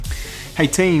Hey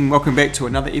team, welcome back to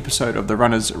another episode of the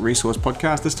Runners Resource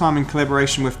Podcast, this time in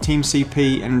collaboration with Team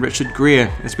CP and Richard Greer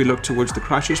as we look towards the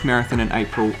Christchurch Marathon in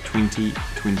April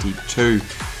 2022.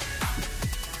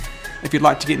 If you'd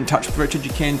like to get in touch with Richard,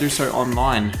 you can do so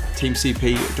online,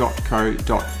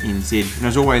 teamcp.co.nz. And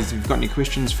as always, if you've got any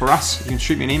questions for us, you can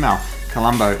shoot me an email,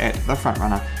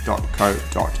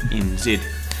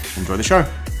 columbo@thefrontrunner.co.nz. Enjoy the show.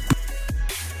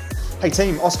 Hey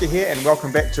team, Oscar here and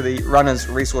welcome back to the Runners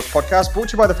Resource Podcast, brought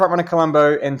to you by the Frontrunner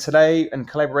Colombo. And today, in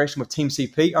collaboration with Team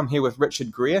CP, I'm here with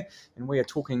Richard Greer and we are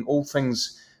talking all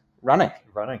things running.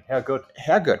 How good?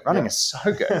 Running is so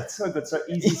good. It's so good, so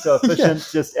easy, so efficient,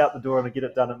 just out the door and get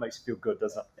it done. It makes you feel good,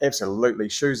 doesn't it? Absolutely.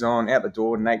 Shoes on, out the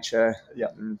door, nature. Yeah.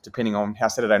 Depending on how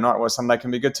Saturday night was, Sunday can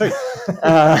be good too.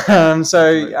 This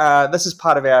is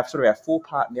part of our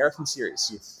four-part marathon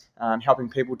series. Yes. Helping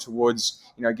people towards,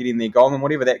 getting their goal and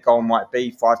whatever that goal might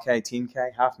be, 5K, 10K,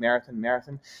 half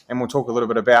marathon. And we'll talk a little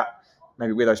bit about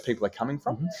maybe where those people are coming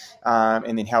from,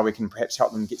 and then how we can perhaps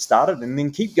help them get started and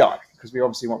then keep going, because we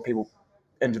obviously want people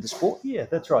into the sport. Yeah,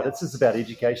 that's right. It's just about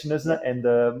education, isn't it? And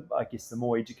I guess the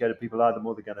more educated people are, the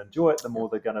more they're going to enjoy it, the more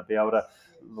they're going to be able to,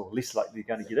 or less likely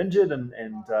they're going to get injured and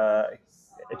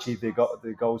achieve their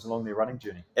goals along their running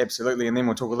journey. Absolutely. And then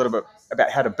we'll talk a little bit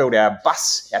about how to build our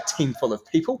bus, our team full of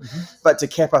people. But to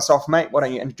cap us off, mate, why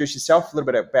don't you introduce yourself, a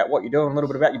little bit about what you're doing, a little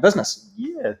bit about your business.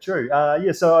 Yeah, true.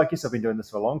 So I guess I've been doing this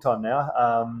for a long time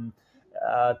now.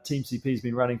 Team CP has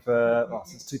been running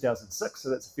since 2006, so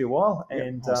that's a fair while.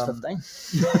 And I was 15.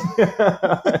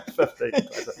 15.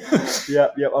 Yeah,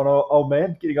 I'm an old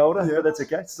man, getting older, but that's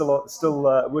okay. Still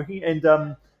working. And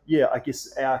I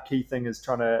guess our key thing is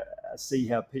trying to see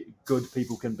how good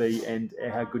people can be and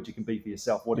how good you can be for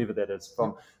yourself, whatever that is,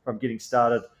 from getting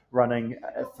started running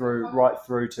right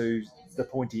through to the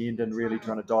pointy end, and really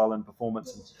trying to dial in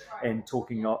performance and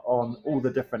talking on all the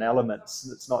different elements.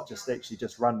 It's not just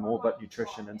run more, but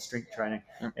nutrition and strength training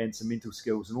and some mental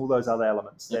skills and all those other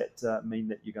elements that mean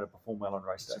that you're going to perform well on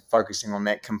race day. So focusing on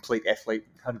that complete athlete,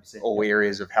 100%, all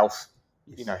areas of health,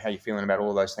 how you're feeling about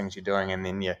all those things you're doing, and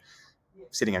then you're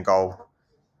setting a goal,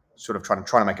 sort of trying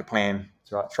to make a plan.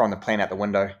 That's right. Throwing the plan out the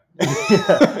window. and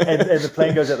the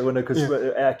plan goes out the window because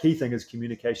our key thing is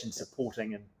communication,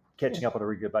 supporting and catching up on a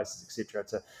regular basis, etc.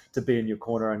 To be in your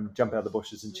corner and jump out of the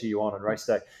bushes and cheer you on race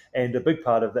day. And a big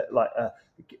part of that,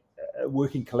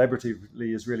 working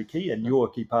collaboratively, is really key, and you're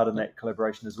a key part in that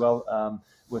collaboration as well,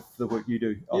 with the work you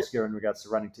do, Oscar, in regards to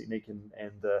running technique and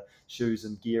shoes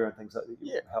and gear and things like that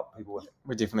you help people with.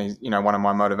 We're definitely, one of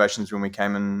my motivations when we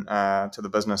came in to the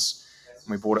business,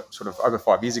 we bought it sort of over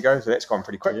 5 years ago, so that's gone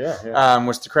pretty quick,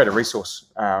 was to create a resource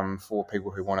for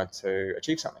people who wanted to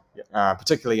achieve something,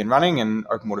 particularly in running and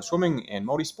open water swimming and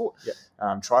multi-sport,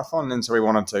 triathlon. And so we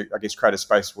wanted to, I guess, create a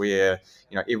space where,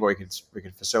 we could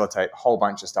facilitate a whole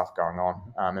bunch of stuff going on,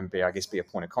 and be a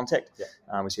point of contact.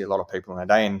 We see a lot of people in a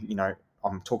day, and,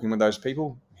 I'm talking with those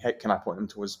people. How can I point them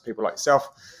towards people like yourself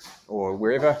or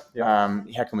wherever?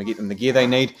 How can we get them the gear they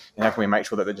need, and how can we make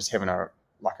sure that they're just having a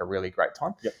really great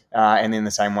time? And then the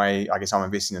same way, I guess, I'm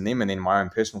investing in them, and then my own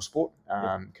personal sport,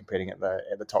 competing at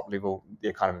the top level,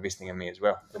 they're kind of investing in me as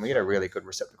well, and we get a really good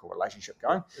reciprocal relationship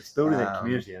going. It's building that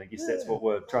community, and I guess that's what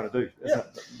we're trying to do, isn't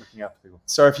it? Looking after people.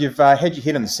 So if you've had your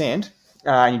head in the sand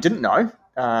and you didn't know,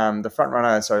 the front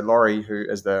runner, so Laurie, who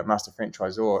is the master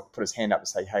franchisor, put his hand up to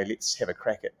say, hey, let's have a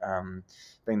crack at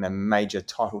being the major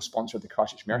title sponsor of the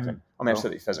Christchurch Marathon. I'm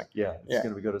absolutely fizzing. Yeah, it's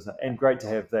going to be good, isn't it? And great to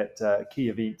have that key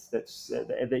event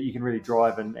that you can really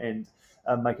drive and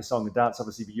make a song and dance.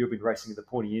 Obviously, but you've been racing at the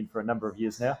pointy end for a number of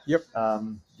years now. Yep.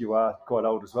 You are quite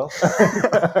old as well.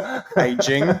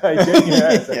 Aging,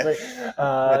 exactly.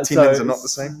 Tendons are not the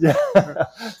same. Yeah.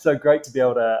 So great to be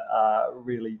able to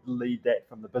really lead that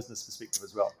from the business perspective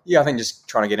as well. Yeah, I think just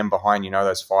trying to get in behind,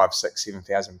 those 5,000, 6,000,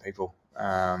 7,000 people,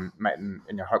 mate, and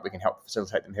I hope we can help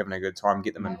facilitate them having a good time,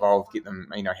 get them involved, get them,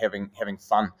 having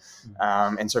fun.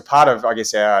 And so part of, I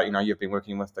guess, our, you've been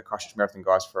working with the Christchurch Marathon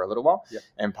guys for a little while,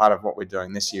 and part of what we're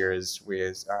doing this year is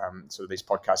with sort of these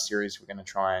podcast series, we're going to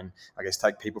try and, I guess,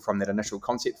 take people from that initial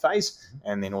concept phase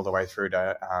and then all the way through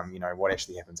to, what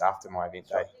actually happens after my event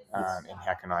day, and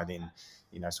how can I then,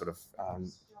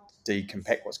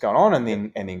 decompact what's going on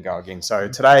and then go again. So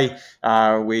today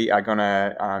we are going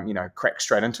to crack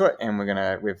straight into it, and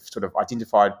we've sort of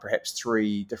identified perhaps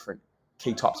 3 different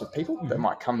key types of people that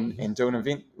might come and do an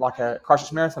event like a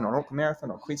Christchurch Marathon or an Auckland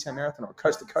Marathon or a Queenstown Marathon or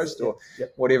Coast to Coast or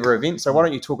whatever event. So why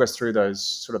don't you talk us through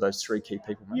those 3 key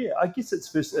people, mate? Yeah, I guess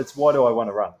it's why do I want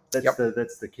to run?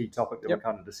 That's the key topic that we're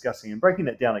kind of discussing, and breaking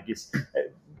that down. I guess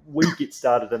we get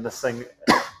started in this thing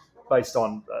based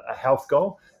on a health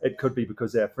goal. It could be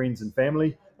because our friends and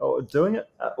family or doing it,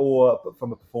 or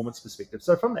from a performance perspective.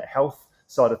 So from that health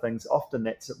side of things, often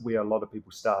that's where a lot of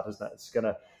people start, isn't it? It's going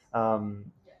to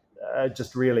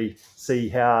just really see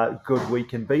how good we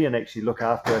can be and actually look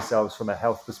after ourselves from a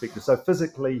health perspective. So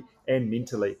physically and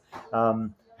mentally,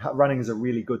 running is a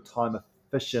really good time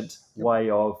efficient way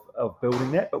of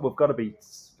building that, but we've got to be,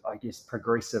 I guess,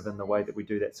 progressive in the way that we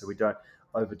do that, so we don't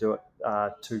overdo it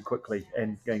too quickly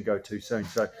and go too soon.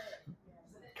 So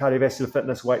cardiovascular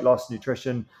fitness, weight loss,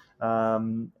 nutrition,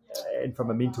 and from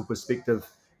a mental perspective,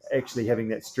 actually having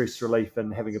that stress relief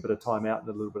and having a bit of time out and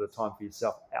a little bit of time for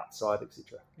yourself outside,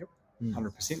 etc. Yep.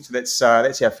 100%. So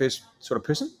that's our first sort of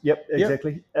person. Yep,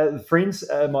 exactly. Friends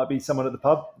might be someone at the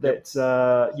pub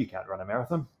that you can't run a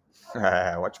marathon.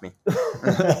 Watch me.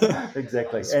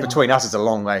 Exactly. Between us, it's a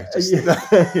long way.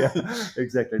 Yeah,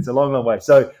 exactly. It's a long, long way.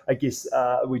 So I guess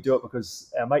we do it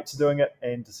because our mates are doing it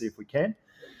and to see if we can.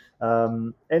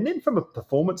 And then from a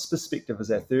performance perspective is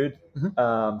our third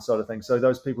side of things. So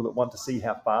those people that want to see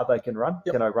how far they can run.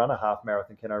 Can I run a half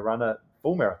marathon? Can I run a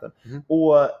full marathon?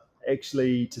 Or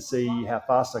actually to see how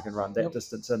fast I can run that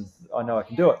distance, and I know I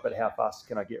can do it, but how fast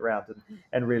can I get around,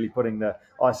 and really putting the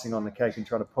icing on the cake and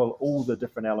trying to pull all the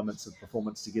different elements of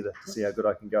performance together to see how good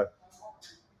I can go.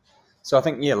 So I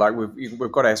think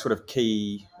we've got our sort of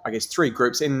key, I guess, three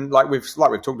groups, and like we've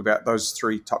talked about those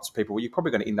three types of people. You're probably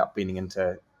going to end up blending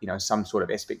into some sort of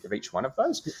aspect of each one of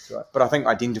those. That's right. But I think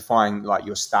identifying like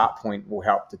your start point will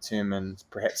help determine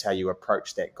perhaps how you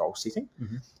approach that goal setting.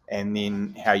 And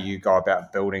then how you go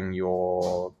about building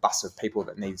your bus of people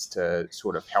that needs to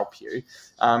sort of help you.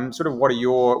 Sort of what are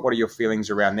your feelings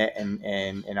around that?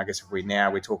 And I guess if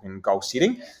we're talking goal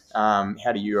setting,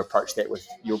 how do you approach that with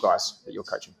your guys that you're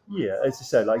coaching? Yeah, as you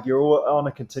say, like you're all on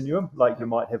a continuum. Like you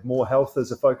might have more health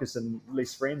as a focus and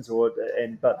less friends,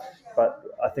 but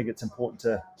I think it's important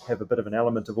to have a bit of an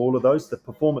element of all of those. The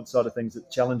performance side of things, it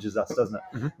challenges us, doesn't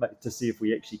it? To see if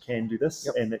we actually can do this,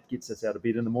 and it gets us out of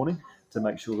bed in the morning to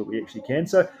make sure that we actually can.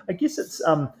 So I guess it's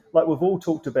like we've all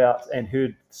talked about and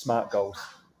heard SMART goals,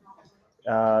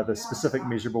 the specific,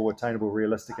 measurable, attainable,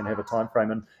 realistic, and have a time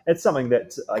frame. And it's something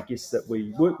that I guess that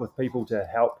we work with people to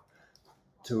help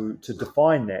to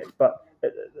define that. But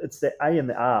it's the A and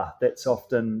the R that's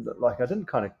often, like, I didn't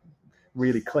kind of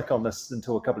really click on this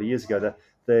until a couple of years ago.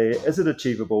 Is it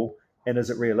achievable? And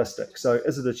is it realistic? So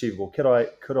is it achievable? Could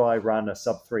I run a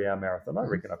sub 3 hour marathon? I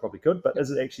reckon I probably could, but is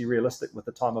it actually realistic with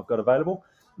the time I've got available?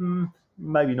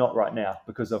 Maybe not right now,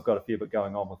 because I've got a fair bit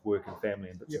going on with work and family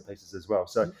and bits and pieces as well.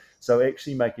 So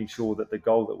actually making sure that the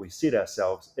goal that we set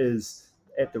ourselves is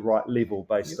at the right level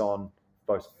based on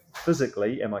both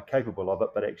physically, am I capable of it,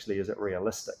 but actually is it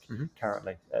realistic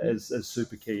currently is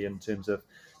super key in terms of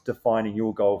defining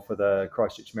your goal for the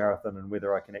Christchurch Marathon and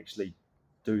whether I can actually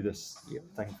do this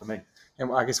thing for me.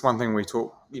 And I guess one thing we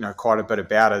talk, quite a bit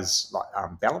about is like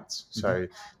balance. So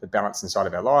the balance inside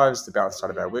of our lives, the balance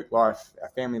inside of our work life, our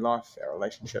family life, our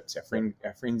relationships, our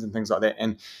friends and things like that.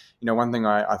 And, one thing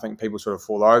I think people sort of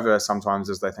fall over sometimes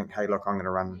is they think, hey, look, I'm going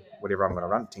to run whatever I'm going to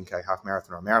run, 10K, half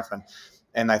marathon or a marathon.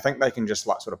 And they think they can just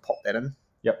like sort of pop that in.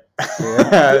 Yep.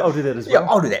 Yeah. I'll do that as well. Yeah,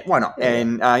 I'll do that. Why not? Yeah.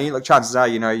 And look, chances are,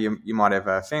 you might have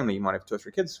a family, you might have 2 or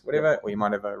 3 kids, whatever, or you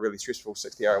might have a really stressful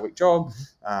 60-hour-a-week job,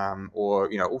 or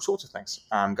all sorts of things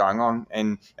going on.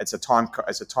 And it's a time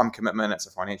commitment, it's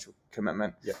a financial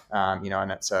commitment,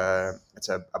 and it's a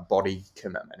body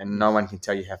commitment. And no one can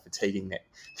tell you how fatiguing that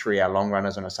 3-hour long run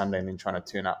is on a Sunday, and then trying to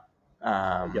turn up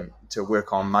to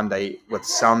work on Monday with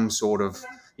some sort of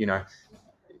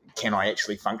can I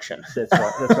actually function? That's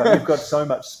right. You've got so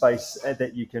much space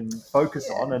that you can focus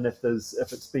on, and if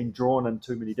it's been drawn in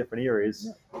too many different areas,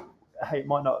 hey, it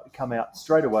might not come out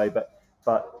straight away,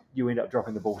 but you end up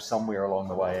dropping the ball somewhere along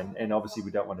the way, and obviously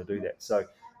we don't want to do that. So,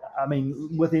 I mean,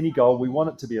 with any goal, we want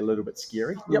it to be a little bit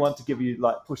scary. We want to give you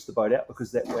push the boat out,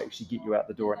 because that will actually get you out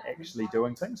the door and actually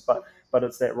doing things. But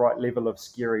it's that right level of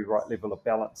scary, right level of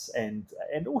balance, and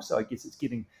also I guess it's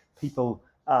getting people.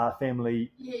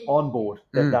 Family on board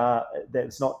that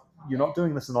it's not, you're not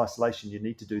doing this in isolation. You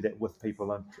need to do that with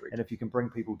people, and if you can bring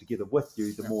people together with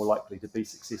you, the more likely to be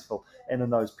successful. And in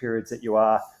those periods that you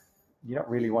don't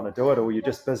really want to do it, or you're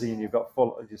just busy and you've got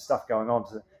full of your stuff going on,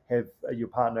 to have your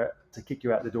partner to kick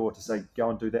you out the door to say go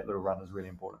and do that little run is really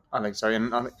important. I think so,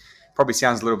 and I think probably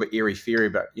sounds a little bit airy-fairy,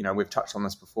 but we've touched on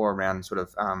this before around sort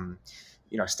of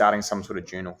starting some sort of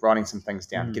journal, writing some things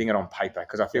down, getting it on paper,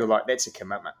 because I feel like that's a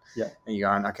commitment. Yeah. And you're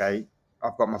going, okay,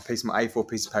 I've got my A4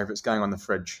 piece of paper, it's going on the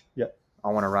fridge. Yeah. I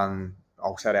want to run,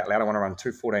 I'll say it out loud, I want to run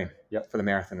 2:14 for the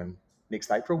marathon in next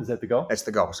April. Is that the goal? That's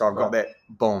the goal. So I've got that,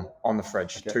 boom, on the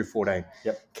fridge, 2:14.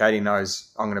 Yep. Katie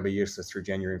knows I'm going to be useless through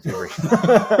January and February.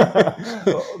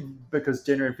 Because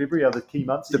January and February are the key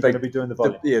months that you're going to be doing the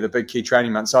volume. The big key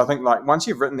training months. So I think like once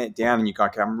you've written that down and you go,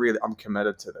 okay, I'm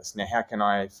committed to this. Now, how can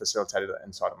I facilitate it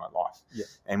inside of my life? Yeah.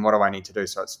 And what do I need to do?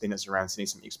 So it's around setting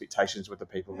some expectations with the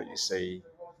people that you see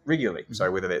regularly. Mm-hmm.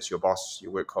 So whether that's your boss,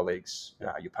 your work colleagues,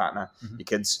 your partner, your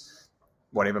kids,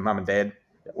 whatever, mum and dad,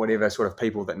 whatever sort of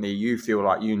people that you feel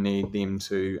like you need them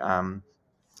to,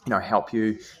 help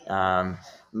you,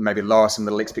 maybe lower some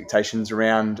little expectations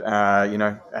around,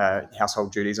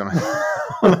 household duties on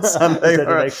a Sunday. Is that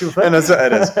an actual thing? And it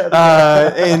is.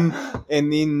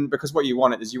 And then because what you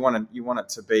want it is you want it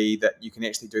to be that you can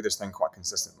actually do this thing quite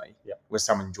consistently with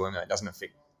some enjoyment that doesn't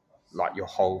affect like your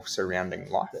whole surrounding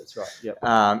life. That's right. Yep.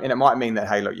 And it might mean that,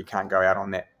 hey, look, you can't go out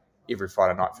on that every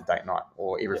Friday night for date night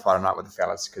or every Friday night with the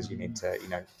fellas because you need to,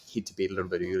 head to bed a little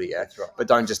bit earlier. That's right. But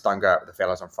don't go out with the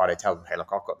fellas on Friday. Tell them, hey, look,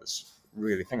 I've got this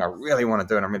thing I really want to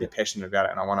do and I'm really passionate about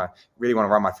it and I really want to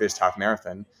run my first half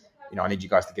marathon. I need you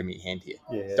guys to give me a hand here.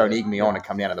 Don't egg me on and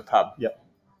come down to the pub. Yep.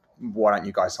 Why don't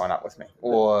you guys sign up with me?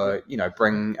 Or,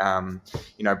 bring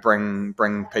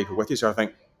people with you. So I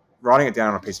think writing it down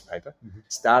on a piece of paper,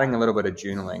 starting a little bit of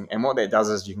journaling. And what that does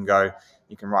is you can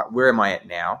write, where am I at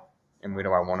now? And where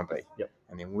do I want to be? Yep.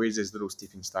 And then where's those little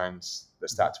stepping stones that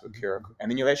start to occur?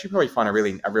 And then you'll actually probably find a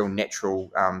real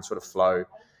natural sort of flow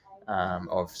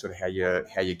of sort of how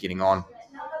you're getting on.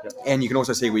 Yep. And you can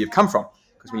also see where you've come from.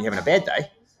 Because when you're having a bad day,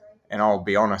 and I'll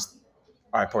be honest,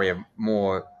 I probably have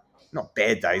more, not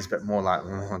bad days, but more like,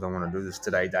 I don't want to do this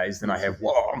today days than I have,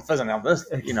 I'm fizzing out this,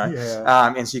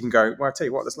 And so you can go, well, I tell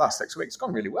you what, this last 6 weeks has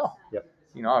gone really well. Yep.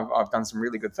 I've done some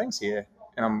really good things here.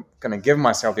 And I'm going to give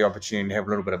myself the opportunity to have a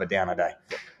little bit of a downer day.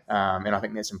 And I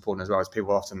think that's important as well, as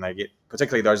people often they get,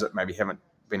 particularly those that maybe haven't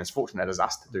been as fortunate as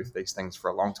us to do these things for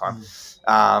a long time.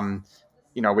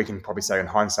 We can probably say in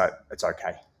hindsight, it's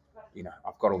okay.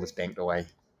 I've got all this banked away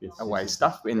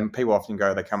stuff. And people often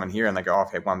they come in here and they go,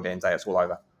 I've had one bad day, it's all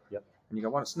over. Yep. And you go,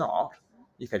 well, it's not.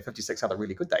 You've had 56 other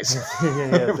really good days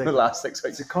exactly. for the last 6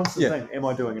 weeks. It's a constant thing. Am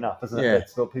I doing enough? Isn't it? Yeah.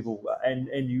 That's what people, and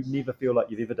you never feel like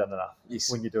you've ever done enough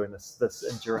when you're doing this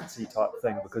endurance-y type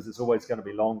thing because it's always going to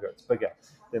be longer. It's bigger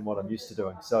than what I'm used to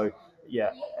doing. So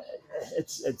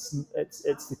it's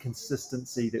the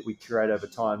consistency that we create over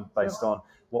time based on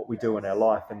what we do in our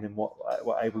life and then what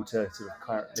we're able to sort of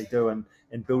currently do and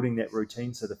building that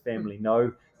routine so the family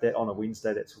know that on a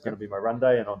Wednesday that's going to be my run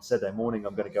day and on Saturday morning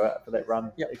I'm going to go out for that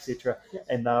run, etc.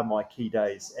 And they're my key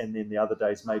days, and then the other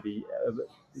days maybe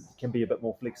can be a bit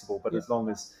more flexible, but as long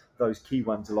as those key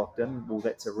ones are locked in, well,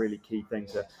 that's a really key thing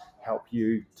to help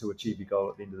you to achieve your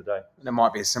goal at the end of the day. And it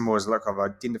might be as simple as, look, I've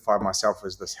identified myself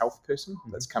as this health person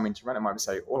that's coming to run. It might be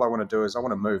say, all I want to do is I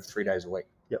want to move 3 days a week.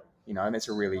 Yep. And that's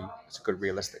a good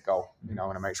realistic goal. I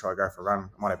want to make sure I go for a run.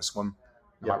 I might have a swim.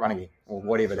 I might run again or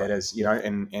whatever that is,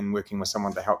 and working with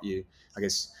someone to help you, I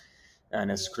guess, and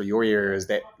as your area is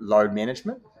that load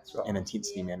management and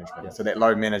intensity management. Yeah. So that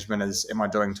load management is, am I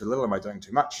doing too little? Am I doing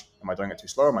too much? Am I doing it too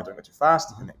slow? Am I doing it too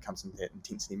fast? And that comes into that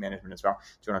intensity management as well.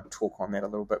 Do you want to talk on that a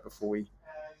little bit before we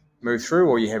move through,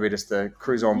 or are you happy just to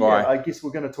cruise on by? I guess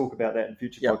we're going to talk about that in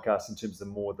future podcasts in terms of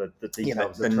more the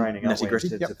details of training, in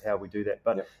terms of how we do that.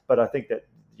 But I think that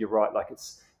you're right. Like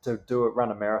it's to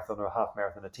run a marathon or a half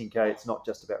marathon, a 10K. It's not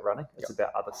just about running; it's about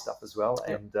other stuff as well.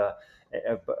 And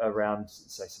around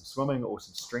say some swimming or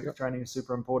some strength training is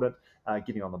super important.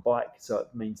 Getting on the bike, so it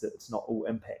means that it's not all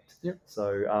impact.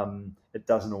 So it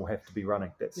doesn't all have to be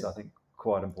running. That's I think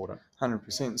quite important.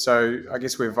 100%. So I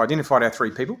guess we've identified our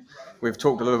 3 people. We've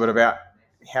talked a little bit about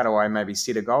how do I maybe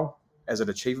set a goal? Is it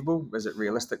achievable? Is it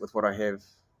realistic with what I have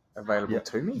available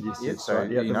to me? Yes. So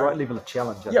the right level of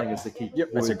challenge, I think, is the key.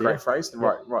 That's a great phrase. The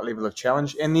right level of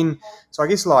challenge. And then, so I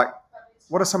guess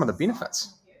what are some of the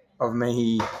benefits of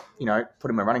me,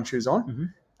 putting my running shoes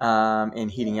on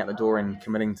and heading out the door and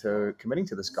committing to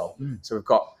this goal? So we've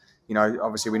got,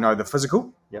 obviously we know the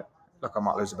physical. Look, I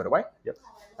might lose a bit of weight.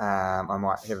 I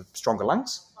might have stronger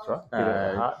lungs. That's right.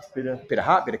 Better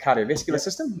heart, better cardiovascular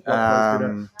system.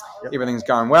 Everything's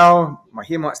going well. My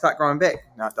hair might start growing back.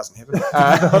 No, it doesn't happen.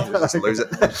 Just lose it.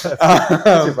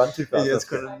 You run too fast. It's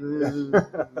kind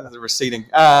of receding.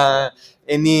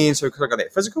 And then, so I've got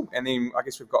that physical, and then I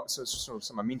guess we've got sort of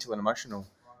some mental and emotional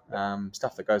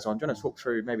stuff that goes on. Do you want to talk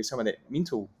through maybe some of that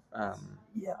mental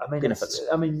benefits?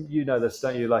 I mean, you know this,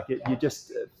 don't you? Like you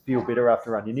just feel better after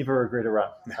a run. You never regret a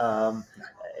run.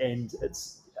 And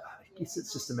it's guess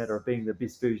it's just a matter of being the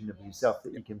best version of yourself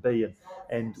that you can be.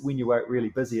 And when you are really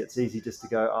busy, it's easy just to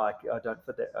go, I can't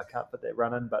fit that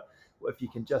run in. But if you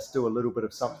can just do a little bit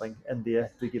of something in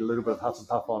there to get a little bit of huff and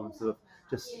puff on, and sort of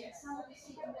just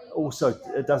also,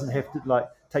 it doesn't have to like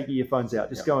take your earphones out,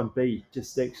 just go and be.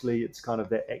 Just actually, it's kind of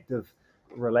that active,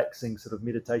 relaxing sort of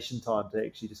meditation time to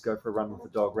actually just go for a run with the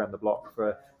dog around the block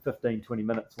for 15, 20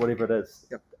 minutes, whatever it is.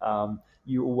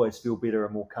 You always feel better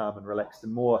and more calm and relaxed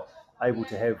and more able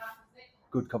to have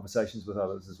good conversations with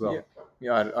others as well.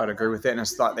 Yeah, I'd agree with that. And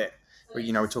it's like that.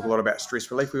 We talk a lot about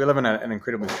stress relief. We live in an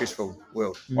incredibly stressful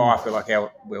world. Well, I feel like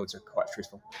our worlds are quite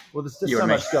stressful. Well, there's just so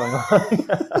much going on.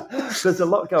 There's a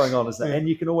lot going on, isn't there? And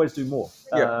you can always do more.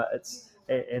 It's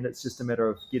just a matter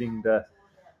of getting the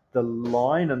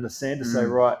line in the sand to say,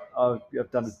 right, I've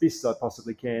done as best I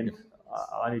possibly can.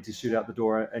 I need to shoot out the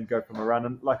door and go from a run.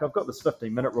 And like I've got this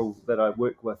 15-minute rule that I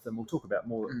work with, and we'll talk about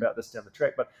more about this down the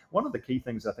track. But one of the key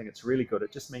things I think it's really good, it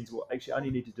just means, well, actually I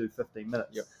only need to do 15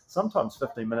 minutes. Sometimes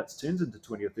 15 minutes turns into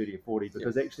 20 or 30 or 40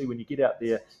 because actually when you get out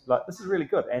there, like this is really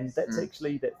good. And that's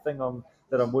actually that thing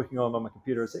that I'm working on my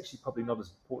computer is actually probably not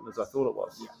as important as I thought it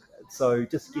was. So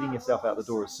just getting yourself out the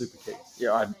door is super key.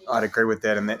 Yeah, I'd agree with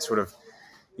that. And that sort of,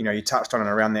 you touched on it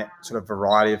around that sort of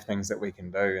variety of things that we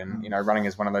can do. And, running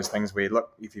is one of those things where,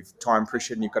 look, if you've time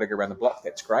pressured and you've got to go around the block,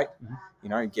 that's great.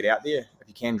 Get out there. If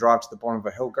you can drive to the bottom of a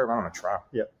hill, go run on a trail.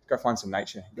 Go find some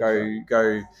nature.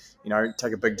 Go,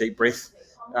 take a big deep breath.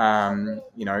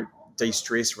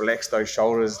 De-stress, relax those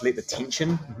shoulders, let the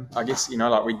tension, I guess,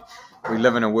 like we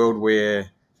live in a world where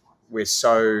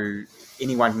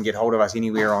anyone can get hold of us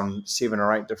anywhere on 7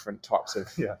 or 8 different types of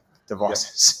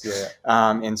devices.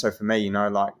 And so for me,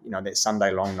 that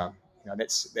Sunday long run,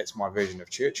 that's my version of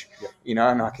church, and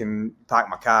I can park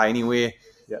my car anywhere,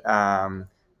 no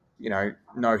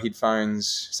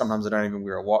headphones. Sometimes I don't even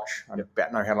wear a watch. I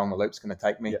about know how long the loop's going to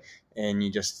take me. And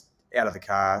you just out of the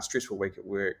car, stressful week at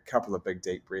work, couple of big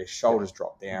deep breaths, shoulders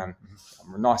drop down,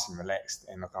 I'm nice and relaxed,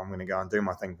 and look, I'm going to go and do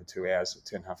my thing for 2 hours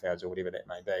or 2.5 hours or whatever that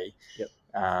may be.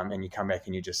 And you come back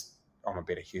and I'm a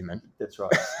better human. That's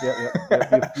right.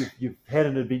 You've had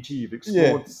an adventure. You've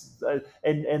explored,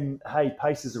 and hey,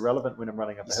 pace is irrelevant when I'm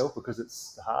running up a hill because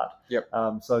it's hard.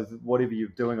 So whatever you're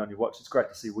doing on your watch, it's great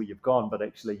to see where you've gone, but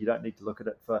actually you don't need to look at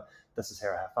it for this is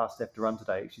how fast I have to run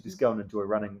today. Actually, just go and enjoy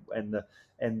running.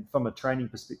 And from a training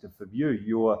perspective for you,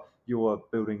 you're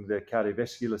building the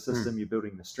cardiovascular system. You're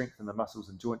building the strength in the muscles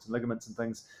and joints and ligaments and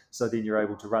things. So then you're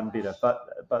able to run better.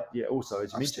 But yeah, also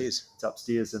as you mentioned, it's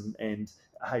upstairs and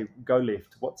hey, go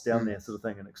left, what's down there sort of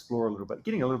thing, and explore a little bit.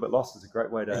 Getting a little bit lost is a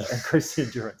great way to increase the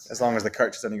endurance. As long as the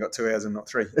coach has only got 2 hours and not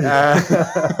 3. So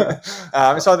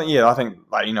I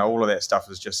think all of that stuff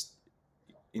is just,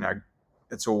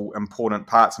 it's all important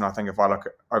parts. And I think if I look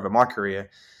over my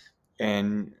career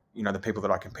and, the people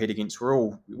that I compete against, we're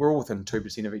all within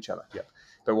 2% of each other.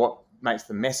 But what makes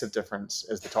the massive difference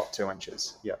is the top 2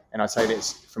 inches. And I'd say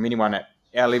that's from anyone at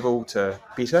our level to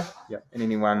better, and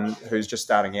anyone who's just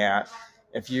starting out.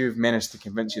 If you've managed to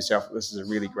convince yourself that this is a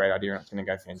really great idea and it's going to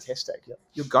go fantastic,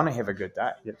 you're going to have a good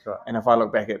day. That's right. And if I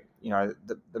look back at,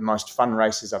 the most fun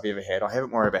races I've ever had, I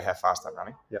haven't worried about how fast I'm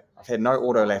running. I've had no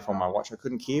auto lap on my watch. I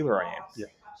couldn't care where I am.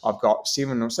 I've got 6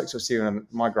 or 7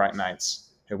 of my great mates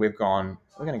who we're going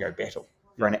to go battle.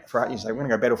 We're going to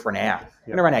go battle for an hour.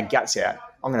 We're going to run our guts out.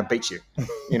 I'm going to beat you,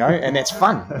 and that's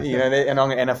fun,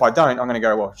 and if I don't, I'm going to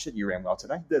go, well, shit, you ran well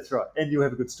today. That's right. And you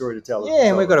have a good story to tell. Yeah,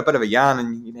 and we've got a bit of a yarn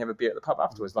and you can have a beer at the pub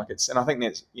afterwards. And I think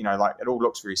that's, it all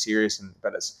looks very serious,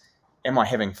 but am I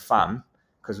having fun?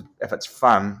 Because if it's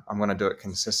fun, I'm going to do it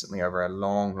consistently over a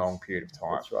long, long period of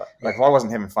time. That's right. Like if I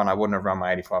wasn't having fun, I wouldn't have run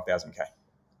my 85,000K.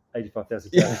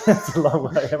 85,000 K. That's a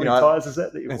long way. How many tyres is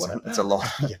that you've won? It's a lot.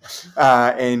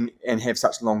 And have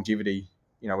such longevity.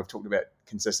 We've talked about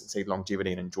consistency,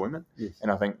 longevity, and enjoyment.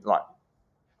 And I think like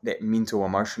that mental,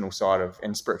 emotional side of,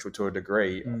 and spiritual to a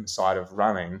degree, side of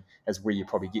running is where you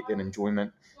probably get that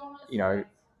enjoyment,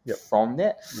 from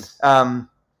that.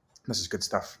 This is good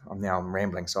stuff. I'm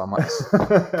rambling, so I might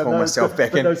pull myself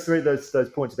back in.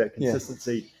 Those points about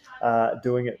consistency,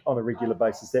 doing it on a regular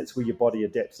basis, that's where your body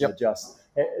adapts and adjusts.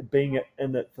 Being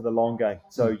in it for the long game,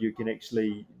 so you can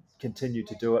actually continue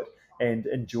to do it and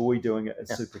enjoy doing it is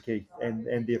super key,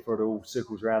 and therefore it all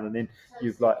circles around, and then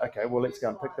you've like, okay, well, let's go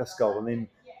and pick this goal, and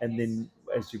then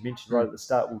as you mentioned right at the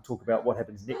start, we'll talk about what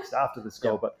happens next after this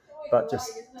goal, but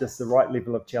just the right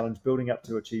level of challenge, building up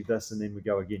to achieve this, and then we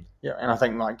go again. And I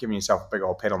think like giving yourself a big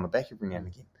old pat on the back every now and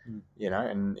again,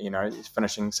 and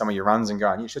finishing some of your runs and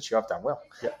going, I've done well.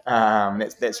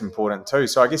 That's important too.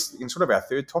 So I guess in sort of our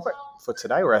third topic for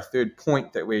today, or our third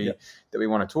point that we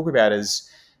want to talk about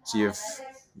is, so you've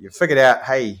figured out,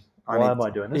 hey, Why am I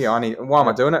doing this? Yeah, why am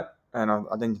I doing it? And I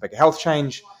need to make a health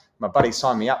change. My buddy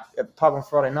signed me up at the pub on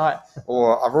Friday night,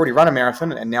 or I've already run a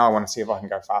marathon, and now I want to see if I can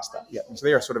go faster. Yeah. So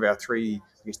there are sort of our three,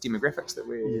 I guess, demographics that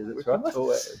we're right. With.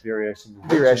 All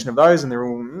variation of those, and they're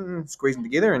all squeezing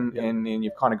together, and then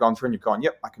you've kind of gone through and you've gone,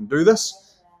 yep, I can do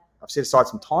this. I've set aside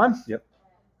some time. Yep.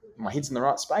 My head's in the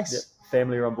right space. Yep.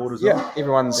 Family are on board as well. Yeah.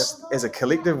 Everyone's, as a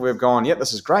collective, we've gone, yep,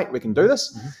 this is great. We can do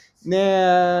this.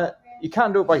 Now, you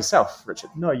can't do it by yourself, Richard.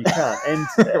 No, you can't. And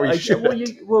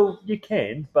you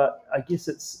can, but I guess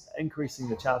it's increasing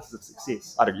the chances of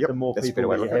success. The more people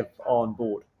that you have on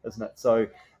board, isn't it? So,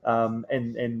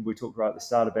 and we talked right at the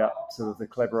start about sort of the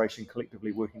collaboration,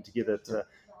 collectively working together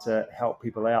to help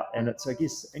people out. And it's, I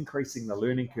guess, increasing the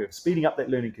learning curve, speeding up that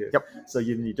learning curve. Yep. So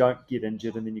you don't get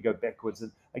injured and then you go backwards.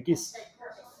 And I guess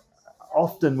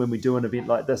often when we do an event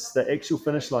like this, the actual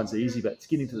finish line's the easy bit. It's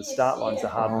getting to the start line's the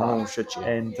hard part. Shit, yeah.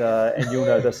 And you'll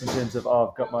know this in terms of,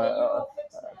 I've got my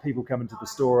people come into the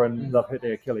store and they've hurt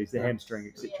their Achilles, their hamstring,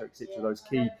 etc., those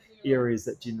key areas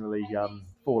that generally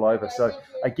fall over. So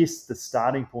I guess the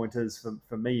starting point is,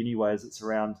 for me anyway, is it's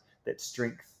around that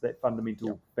strength, that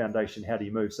fundamental foundation. How do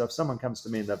you move? So if someone comes to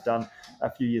me and they've done a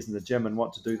few years in the gym and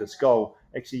want to do this goal,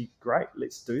 actually, great,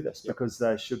 let's do this, because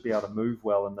they should be able to move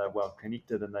well and they're well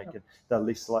connected and they're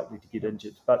less likely to get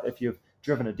injured. But if you've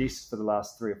driven a desk for the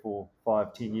last 3 or 4,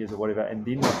 5, 10 years or whatever, and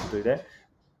then want to do that,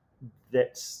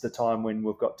 that's the time when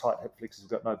we've got tight hip flexors, we've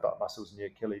got no butt muscles in your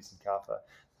Achilles and calf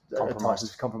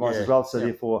compromised as well, so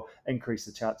therefore increase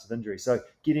the chance of injury. So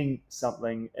getting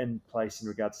something in place in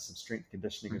regards to some strength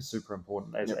conditioning is super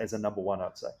important as a number one,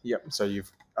 I'd say. Yep. So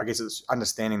I guess it's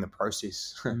understanding the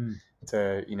process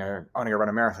to, I want to go run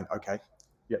a marathon. Okay.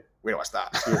 Yep. Where do I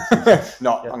start? I'm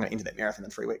going to enter that marathon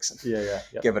in 3 weeks and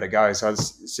give it a go. So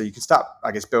you can start,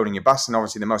 I guess, building your bus, and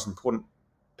obviously the most important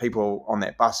people on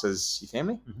that bus is your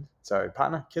family. So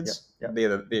partner, kids.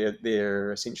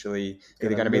 They're essentially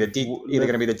either going to be the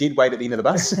dead weight at the end of the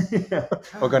bus,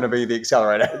 or going to be the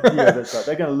accelerator. That's right.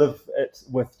 They're going to live it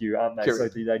with you, aren't they?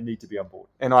 Correct. So they need to be on board.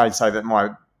 And I'd say that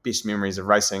my best memories of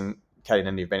racing, Katie and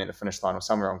Indy have been at the finish line or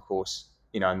somewhere on course.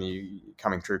 And you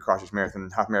coming through Christchurch Marathon,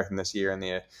 half marathon this year, and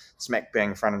they're smack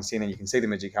bang front and centre. You can see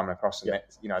them as you're coming across, and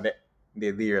that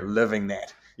they're there living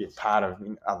that. Part of,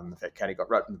 other than the fact Katie got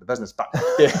roped into the business, but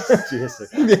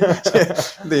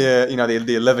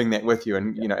they're living that with you,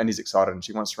 and Indy's excited and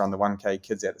she wants to run the 1K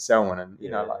kids out at Selwyn, and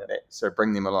like that. So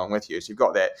bring them along with you. So you've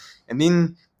got that, and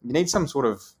then you need some sort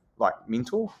of like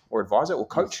mentor or advisor or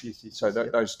coach.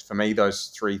 Those, for me, those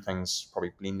three things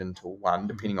probably blend into one,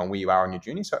 depending on where you are on your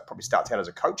journey. So it probably starts out as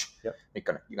a coach. You're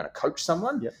going to coach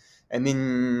someone. And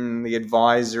then the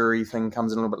advisory thing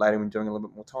comes in a little bit later when you're doing a little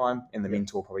bit more time. And the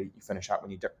mentor probably you finish up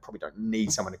when you probably don't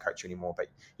need someone to coach you anymore, but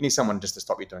you need someone just to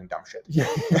stop you doing dumb shit.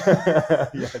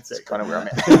 That's kind of where I'm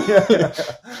at.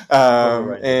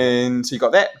 And so you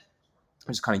got that,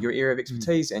 which is kind of your area of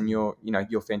expertise and your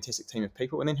fantastic team of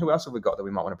people. And then who else have we got that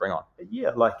we might want to bring on?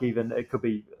 Like even it could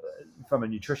be from a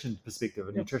nutrition perspective.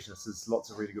 A nutritionist, there's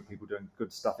lots of really good people doing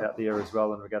good stuff out there as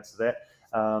well in regards to that.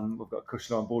 We've got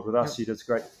Kushla on board with us. She does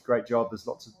a great job. There's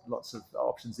lots of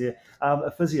options there. A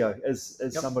physio is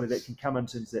somebody that can come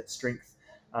into that strength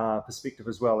perspective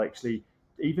as well. Actually,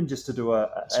 even just to do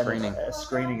a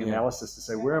screening analysis to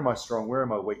say, where am I strong, where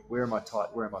am I weak, where am I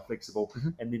tight, where am I flexible,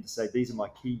 and then to say these are my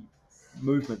key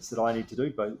movements that I need to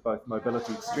do, both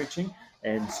mobility, stretching,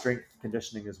 and strength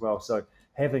conditioning as well. So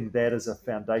having that as a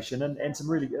foundation, and there's some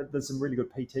really good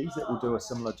PTs that will do a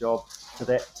similar job to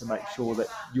that to make sure that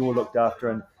you're looked after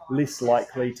and less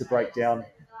likely to break down,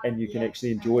 and you can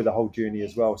actually enjoy the whole journey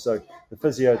as well. So the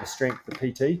physio, the strength, the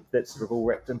PT, that's sort of all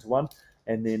wrapped into one.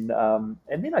 And then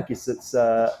I guess it's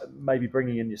maybe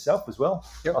bringing in yourself as well,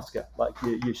 Oscar, like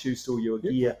your shoe store, your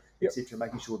gear, etc.,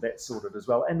 making sure that's sorted as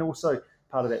well. And also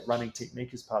part of that running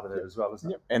technique is part of it as well,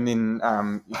 isn't it? And then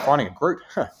you're finding a group,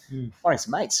 finding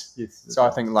some mates. So I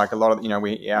think like a lot of,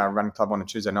 our run club on a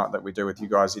Tuesday night that we do with you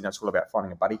guys, it's all about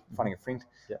finding a buddy, finding a friend,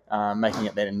 making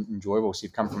it that enjoyable. So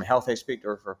you've come from a health aspect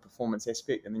or for a performance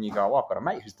aspect, and then you go, I've got a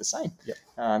mate who's the same.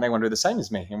 And they want to do the same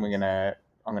as me, and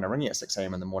I'm going to ring you at 6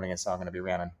 a.m. in the morning, and so I'm going to be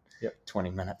around in 20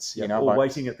 minutes. Or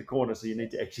waiting at the corner, so you need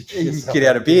to actually get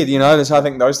out of bed. So I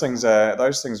think those things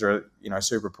are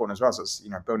super important as well. So it's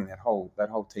building that whole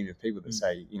team of people that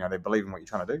say they believe in what you're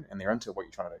trying to do and they're into what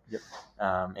you're trying to do.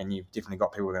 And you've definitely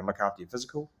got people that are going to look after your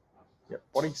physical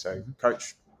body. So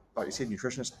coach, like you said,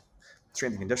 nutritionist,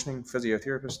 strength and conditioning,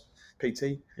 physiotherapist,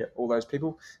 PT, all those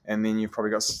people. And then you've probably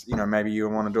got, maybe you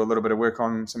want to do a little bit of work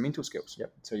on some mental skills.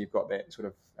 So you've got that sort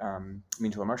of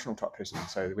mental emotional type person.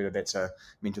 So whether that's a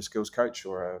mental skills coach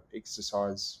or a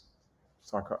exercise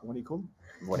what do you call them?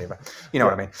 Whatever, you know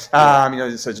what I mean.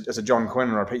 It's a John Quinn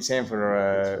or a Pete Sanford or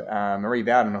a Marie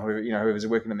Bowden or whoever's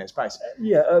working in that space.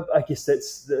 I guess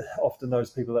that's often those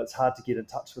people. That's hard to get in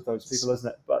touch with those people, isn't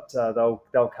it? But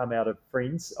they'll come out of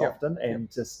friends often,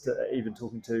 and just even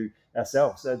talking to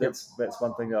ourselves. So that's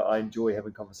one thing that I enjoy,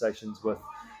 having conversations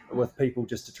with people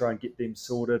just to try and get them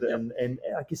sorted. And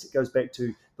I guess it goes back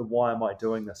to the why am I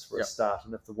doing this for a start,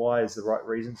 and if the why is the right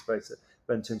reason,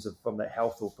 but in terms of from that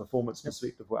health or performance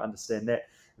perspective, we understand that,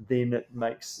 then it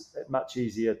makes it much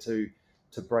easier to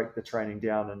break the training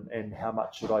down and how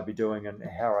much should I be doing and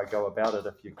how I go about it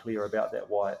if you're clear about that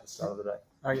why at the start of the day.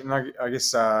 I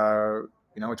guess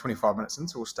we're 25 minutes in,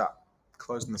 so we'll start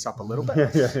closing this up a little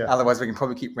bit. Otherwise, we can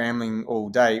probably keep rambling all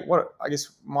day. What I guess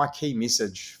my key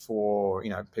message for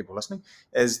people listening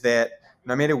is that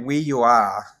no matter where you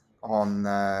are on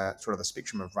sort of the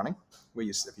spectrum of running,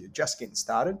 if you're just getting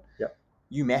started,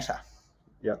 you matter,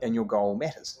 and your goal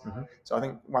matters. Mm-hmm. So I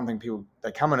think one thing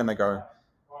they come in and they go,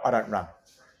 I don't run.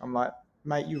 I'm like,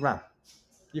 mate, you run.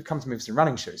 You've come to me for some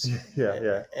running shoes.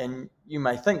 And you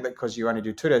may think that because you only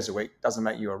do 2 days a week doesn't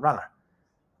make you a runner,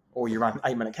 or you run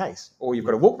 8-minute Ks, or you've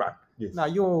got a walk run. Yes. No,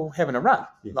 you're having a run,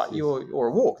 or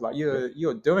a walk, like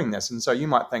you're doing this. And so you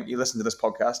might think, you listen to this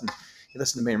podcast and you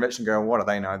listen to me and Rich and go, what do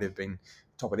they know? They've been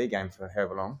top of their game for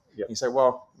however long. You say,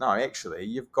 well, no, actually,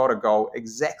 you've got a goal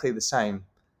exactly the same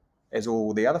as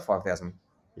all the other 5,000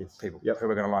 people who are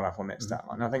going to line up on that start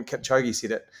line. And I think Kipchoge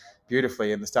said it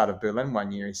beautifully at the start of Berlin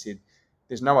one year. He said,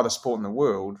 there's no other sport in the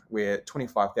world where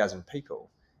 25,000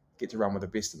 people get to run with the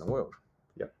best in the world.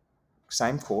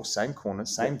 Same course, same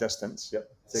corners, same distance,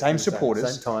 same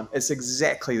supporters, same time. It's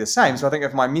exactly the same. So I think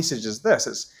if my message is this,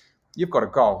 it's you've got a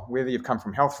goal, whether you've come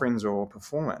from health friends or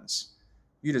performance,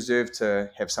 you deserve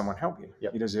to have someone help you.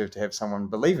 You deserve to have someone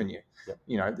believe in you.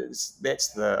 I guess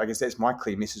that's my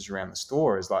clear message around the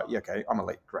store is like, okay, I'm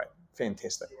elite, great,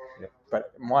 fantastic.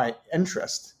 But my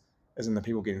interest is in the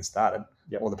people getting started,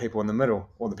 or the people in the middle,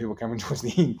 or the people coming towards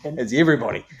the end. And it's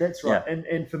everybody. That's right.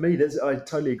 And for me, I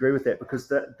totally agree with that, because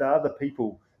they are the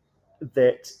people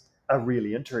that are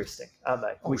really interesting, aren't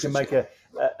they? We can make a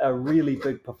really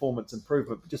big performance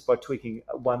improvement just by tweaking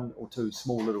one or two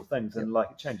small little things, and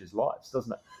it changes lives,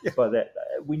 doesn't it? By that,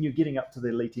 when you're getting up to the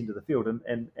elite end of the field,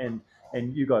 and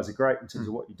you guys are great in terms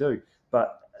of what you do,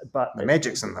 but the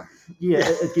magic's in there.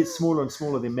 It gets smaller and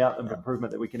smaller, the amount of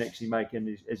improvement that we can actually make,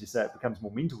 and as you say, it becomes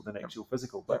more mental than actual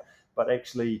physical. But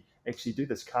actually do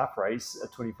this calf raise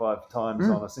 25 times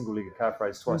on a single legged calf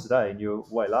raise twice a day, and you're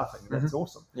away laughing. That's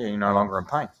awesome. You're no longer in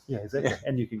pain. Exactly.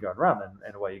 And you can go and run,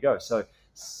 and away you go.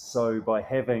 So by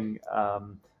having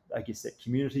I guess that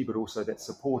community, but also that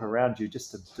support around you,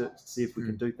 just to see if we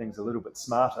can do things a little bit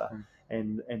smarter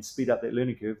and speed up that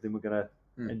learning curve, then we're going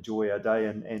to enjoy our day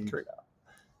and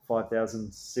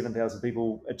 5,000, 7,000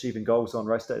 people achieving goals on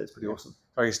race day. That's pretty awesome.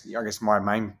 I guess my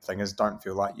main thing is don't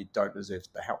feel like you don't deserve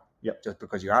the help. Just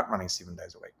because you aren't running 7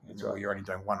 days a week, or you're only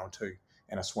doing 1 or 2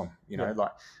 and a swim.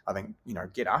 I think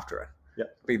get after it.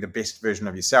 Be the best version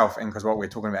of yourself. And because what we're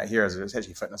talking about here is it's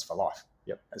actually fitness for life.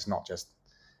 It's not just.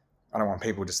 I don't want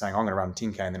people just saying I'm going to run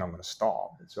 10K and then I'm going to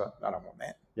stop. That's right. I don't want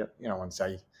that. I want to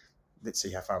say let's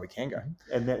see how far we can go.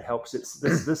 And that helps. It's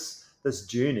this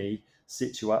journey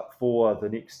sets you up for the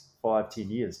next 5-10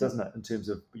 years, doesn't it, in terms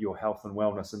of your health and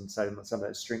wellness, and some of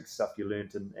that strength stuff you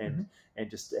learnt, and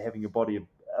just having your body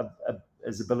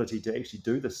as ability to actually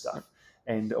do this stuff,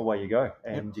 and away you go,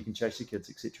 and you can chase your kids,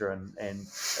 etc., and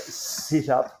set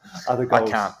up other goals.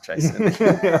 I can't chase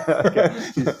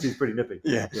them. She's pretty nippy.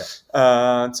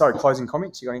 Sorry, closing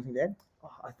comments, you got anything to add?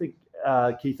 I think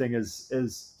key thing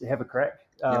is have a crack,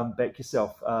 back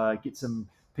yourself, get some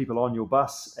people on your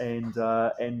bus, and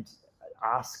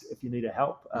ask if you need a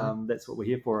help. That's what we're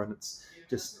here for, and it's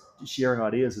just sharing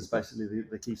ideas is basically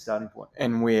the key starting point.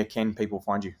 And where can people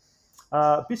find you?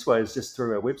 Best way is just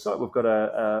through our website. We've got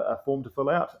a form to fill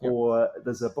out, or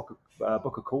there's a book a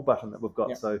call button that we've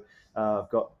got. So I've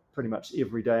got pretty much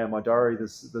every day on my diary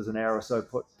there's an hour or so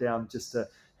put down just to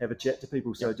have a chat to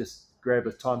people. So just grab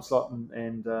a time slot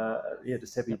and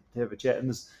just happy to have a chat. And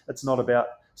it's not about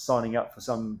signing up for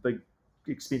some big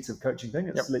expensive coaching thing.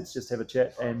 It's let's just have a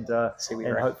chat and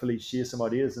hopefully share some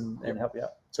ideas and help you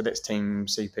out. So that's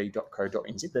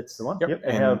teamcp.co.nz. That's the one.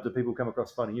 And how do people come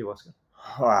across finding you, Oscar?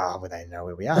 Well, they know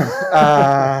where we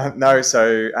are. No,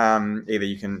 so either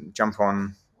you can jump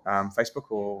on Facebook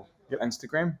or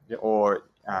Instagram, or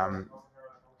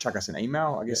chuck us an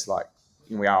email. I guess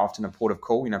we are often a port of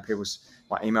call. People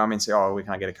might email me and say, "Oh, where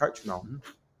can I get a coach?" And I'll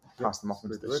pass them off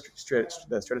into the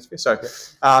stratosphere. So,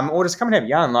 or just come and have a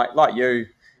yarn, like you.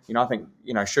 I think,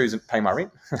 shoes pay my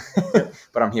rent,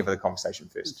 but I'm here for the conversation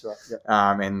first. That's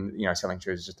right. And, selling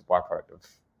shoes is just a byproduct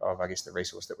of I guess, the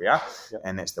resource that we are.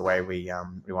 And that's the way we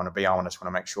want to be. I just want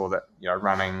to make sure that,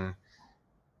 running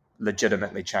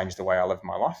legitimately changed the way I live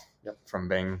my life from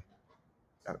being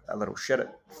a little shit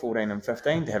at 14 and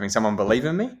 15 to having someone believe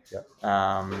in me, in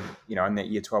that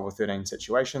year 12 or 13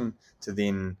 situation, to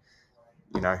then,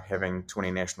 having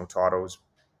 20 national titles,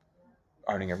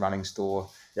 owning a running store,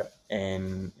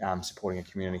 and supporting a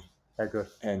community. Oh, good.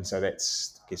 And so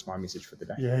that's, I guess, my message for the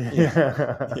day. Yeah.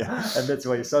 And that's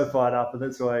why you're so fired up, and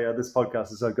that's why this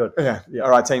podcast is so good. Yeah. All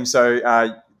right, team. So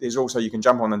there's also, you can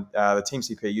jump on the Team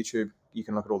CP YouTube. You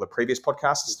can look at all the previous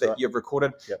podcasts that you've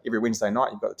recorded. Every Wednesday night,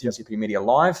 you've got the Team CP Media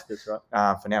Live. That's right.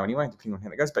 For now anyway, depending on how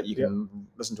that goes. But you can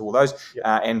listen to all those.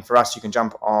 And for us, you can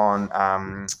jump on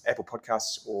Apple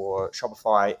Podcasts or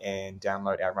Shopify and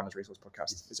download our Runners Resource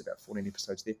podcast. There's about 14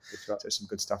 episodes there. That's right. So some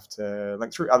good stuff to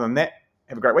link through. Other than that,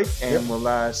 have a great week, and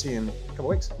we'll see you in a couple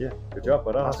of weeks. Yeah, good job.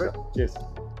 Well done, Oscar. Cheers.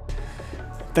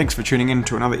 Thanks for tuning in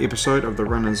to another episode of the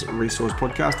Runners Resource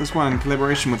Podcast. This one in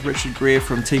collaboration with Richard Greer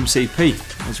from Team CP,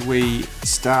 as we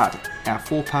start our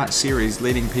 4-part series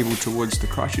leading people towards the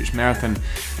Christchurch Marathon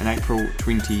in April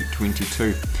 2022.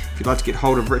 If you'd like to get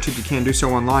hold of Richard, you can do so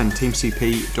online,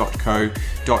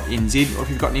 teamcp.co.nz, or if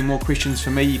you've got any more questions for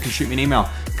me, you can shoot me an email,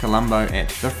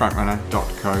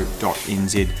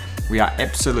 columbo@thefrontrunner.co.nz. We are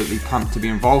absolutely pumped to be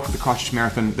involved with the Christchurch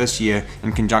Marathon this year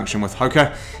in conjunction with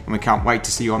Hoka, and we can't wait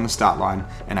to see you on the start line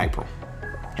in April.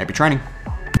 Happy training.